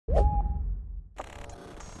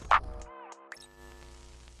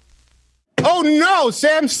Oh no,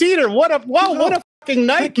 Sam Seder! What a fucking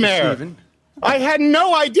nightmare! You, I had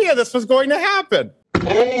no idea this was going to happen.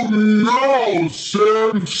 Oh no,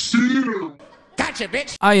 Sam Seder! Gotcha,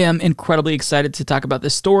 bitch! I am incredibly excited to talk about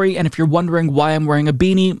this story, and if you're wondering why I'm wearing a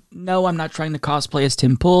beanie, no, I'm not trying to cosplay as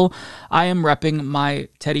Tim Pool. I am repping my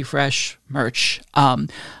Teddy Fresh merch.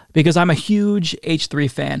 Because I'm a huge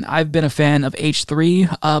H3 fan. I've been a fan of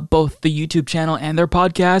H3, both the YouTube channel and their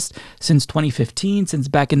podcast, since 2015, since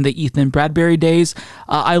back in the Ethan Bradbury days.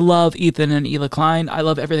 I love Ethan and Ela Klein. I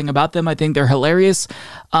love everything about them. I think they're hilarious.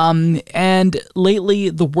 And lately,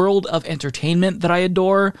 the world of entertainment that I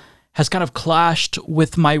adore has kind of clashed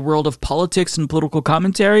with my world of politics and political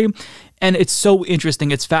commentary. And it's so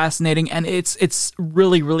interesting, it's fascinating, and it's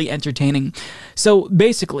really, really entertaining. So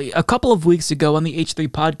basically, a couple of weeks ago on the H3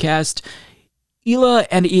 podcast, Ela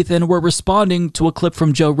and Ethan were responding to a clip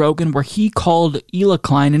from Joe Rogan where he called Ela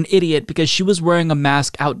Klein an idiot because she was wearing a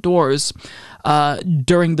mask outdoors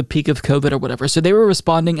during the peak of COVID or whatever. So they were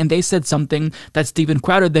responding, and they said something that Steven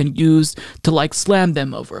Crowder then used to slam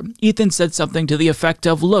them over. Ethan said something to the effect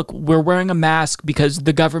of, look, we're wearing a mask because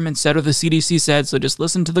the government said or the CDC said, so just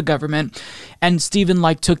listen to the government. And Steven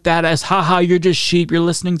took that as, haha, you're just sheep, you're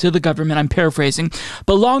listening to the government. I'm paraphrasing.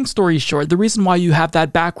 But long story short, the reason why you have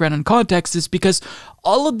that background and context is because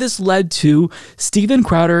all of this led to Steven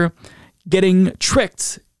Crowder getting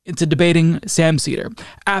tricked into debating Sam Seder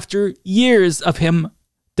after years of him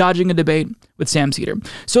dodging a debate with Sam Seder.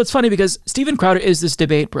 So it's funny because Steven Crowder is this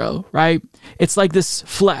debate bro, right? It's like this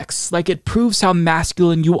flex. It proves how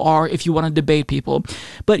masculine you are if you want to debate people.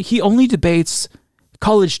 But he only debates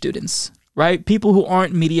college students, right? People who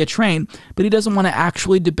aren't media trained. But he doesn't want to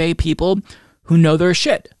actually debate people who know their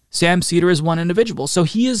shit. Sam Seder is one individual. So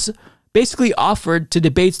he is basically offered to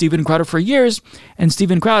debate Steven Crowder for years, and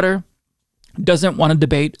Steven Crowder doesn't want to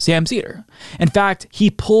debate Sam Seder. In fact, he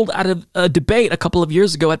pulled out of a debate a couple of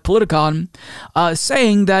years ago at Politicon,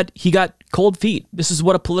 saying that he got cold feet. This is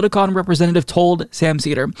what a Politicon representative told Sam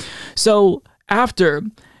Seder. So after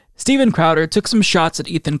Steven Crowder took some shots at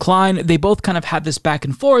Ethan Klein, they both kind of had this back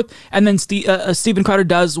and forth, and then Steven Crowder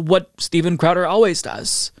does what Steven Crowder always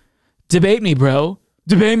does. Debate me, bro.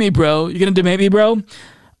 Debate me, bro. You gonna debate me, bro?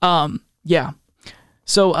 Yeah.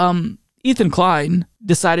 So, Ethan Klein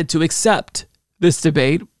decided to accept this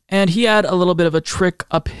debate, and he had a little bit of a trick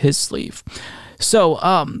up his sleeve. So,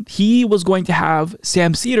 he was going to have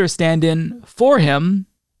Sam Seder stand in for him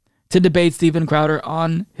to debate Steven Crowder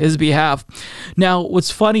on his behalf. Now, what's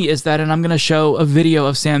funny is that, and I'm going to show a video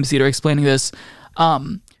of Sam Seder explaining this,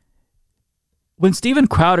 when Steven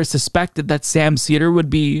Crowder suspected that Sam Seder would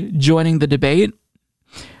be joining the debate,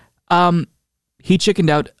 he chickened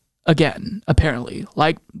out again, apparently.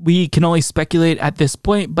 We can only speculate at this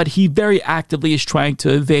point, but he very actively is trying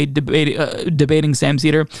to evade debating Sam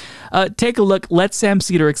Seder. Take a look. Let Sam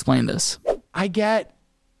Seder explain this. I get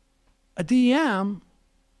a DM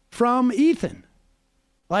from Ethan,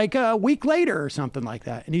 a week later or something like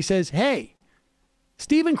that. And he says, hey,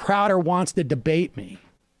 Steven Crowder wants to debate me.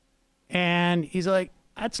 And he's like,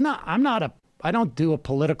 I don't do a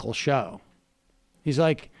political show. He's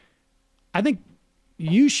like, I think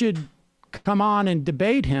you should come on and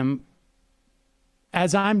debate him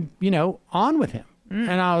as I'm, on with him.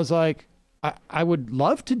 And I was like, I would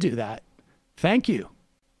love to do that. Thank you.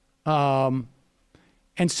 And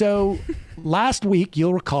so last week,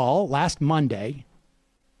 you'll recall, last Monday,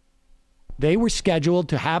 they were scheduled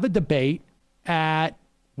to have a debate at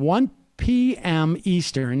 1 p.m.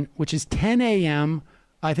 Eastern, which is 10 a.m.,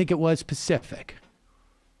 I think it was Pacific.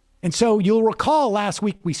 And so you'll recall last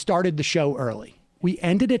week we started the show early. We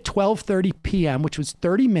ended at 12:30 p.m., which was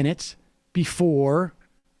 30 minutes before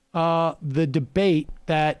the debate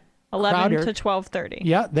that 11 Crowder, to 12:30.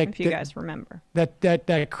 Yeah, if you guys remember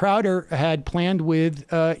that Crowder had planned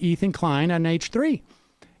with Ethan Klein on H3,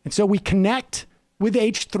 and so we connect with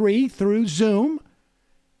H3 through Zoom,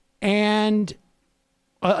 and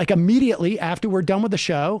immediately after we're done with the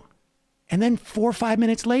show, and then 4 or 5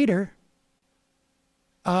 minutes later,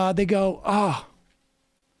 they go, oh.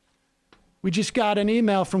 We just got an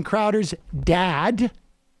email from Crowder's dad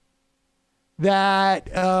that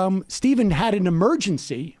Steven had an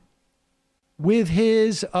emergency with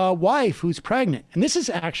his wife who's pregnant. And this is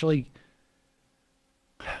actually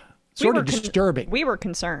sort of disturbing. We were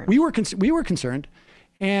concerned. We were concerned.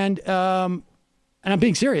 And I'm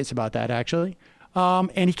being serious about that, actually.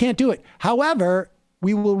 And he can't do it. However,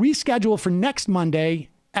 we will reschedule for next Monday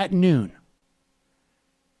at noon.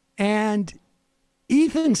 And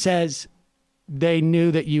Ethan says they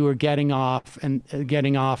knew that you were getting off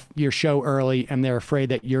your show early, and they're afraid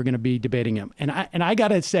that you're going to be debating him. And I got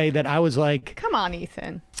to say that I was like, come on,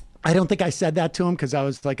 Ethan. I don't think I said that to him because I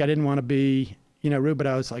was like, I didn't want to be, rude, but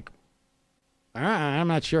I was like, I'm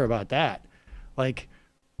not sure about that. Like,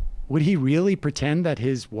 would he really pretend that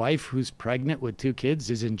his wife, who's pregnant with 2 kids,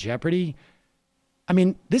 is in jeopardy? I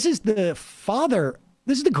mean, this is the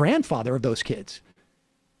grandfather of those kids.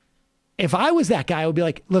 If I was that guy, I would be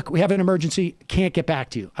like, look, we have an emergency, can't get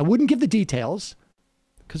back to you. I wouldn't give the details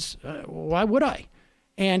because why would I?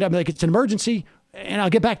 And I'm like, it's an emergency and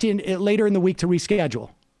I'll get back to you later in the week to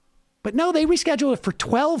reschedule. But no, they reschedule it for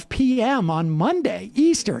 12 p.m. on Monday,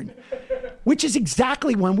 Eastern, which is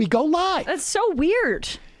exactly when we go live. That's so weird.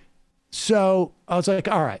 So I was like,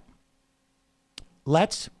 all right,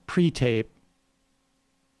 let's pre-tape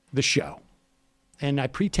the show. And I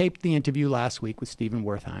pre-taped the interview last week with Stephen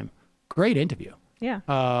Wertheim. Great interview. Yeah.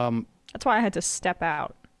 That's why I had to step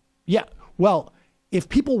out. Yeah. Well, if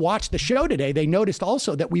people watched the show today, they noticed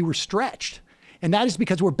also that we were stretched. And that is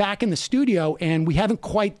because we're back in the studio and we haven't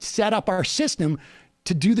quite set up our system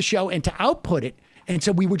to do the show and to output it. And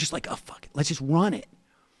so we were just like, oh, fuck it. Let's just run it.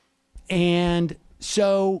 And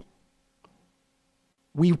so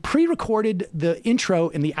we pre-recorded the intro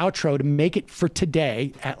and the outro to make it for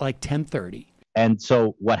today at like 10:30. And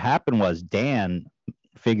so what happened was Dan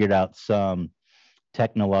figured out some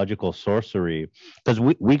technological sorcery because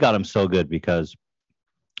we got him so good because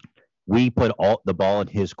we put all the ball in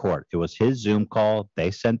his court. It was his Zoom call.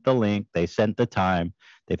 They sent the link. They sent the time.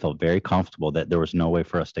 They felt very comfortable that there was no way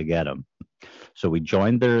for us to get him. So we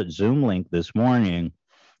joined their Zoom link this morning.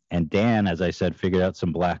 And Dan, as I said, figured out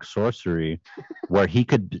some black sorcery where he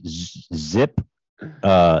could zip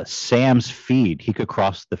Sam's feed. He could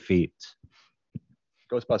cross the feeds.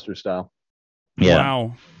 Ghostbusters style. Yeah.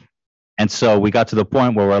 Wow. And so we got to the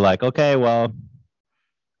point where we're like, okay, well,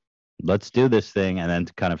 let's do this thing. And then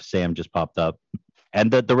kind of Sam just popped up.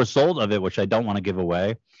 And the result of it, which I don't want to give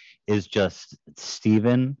away, is just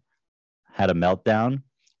Steven had a meltdown.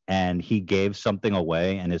 And he gave something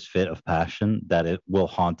away in his fit of passion that it will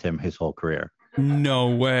haunt him his whole career. No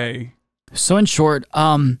way. So in short,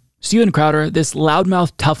 Steven Crowder, this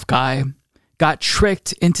loudmouth tough guy, got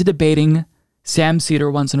tricked into debating Sam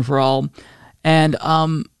Seder once and for all. And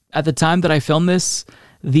at the time that I filmed this,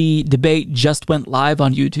 the debate just went live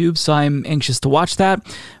on YouTube, so I'm anxious to watch that.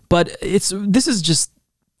 But this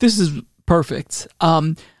is perfect.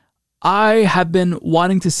 I have been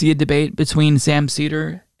wanting to see a debate between Sam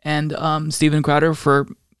Seder and Steven Crowder for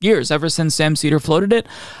years, ever since Sam Seder floated it.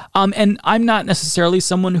 And I'm not necessarily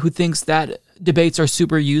someone who thinks that debates are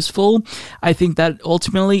super useful. I think that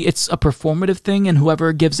ultimately it's a performative thing, and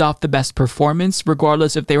whoever gives off the best performance,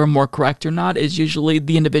 regardless if they were more correct or not, is usually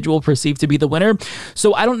the individual perceived to be the winner.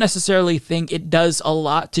 So I don't necessarily think it does a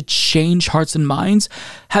lot to change hearts and minds.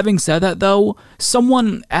 Having said that, though,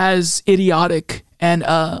 someone as idiotic and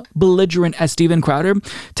belligerent as Steven Crowder,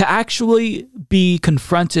 to actually be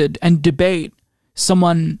confronted and debate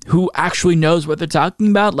someone who actually knows what they're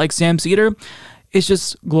talking about, like Sam Seder, is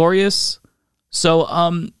just glorious. So,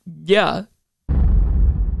 yeah.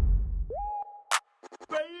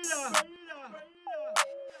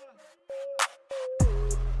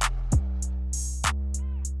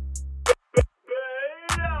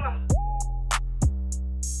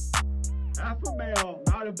 Alpha male,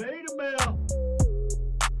 not a beta male.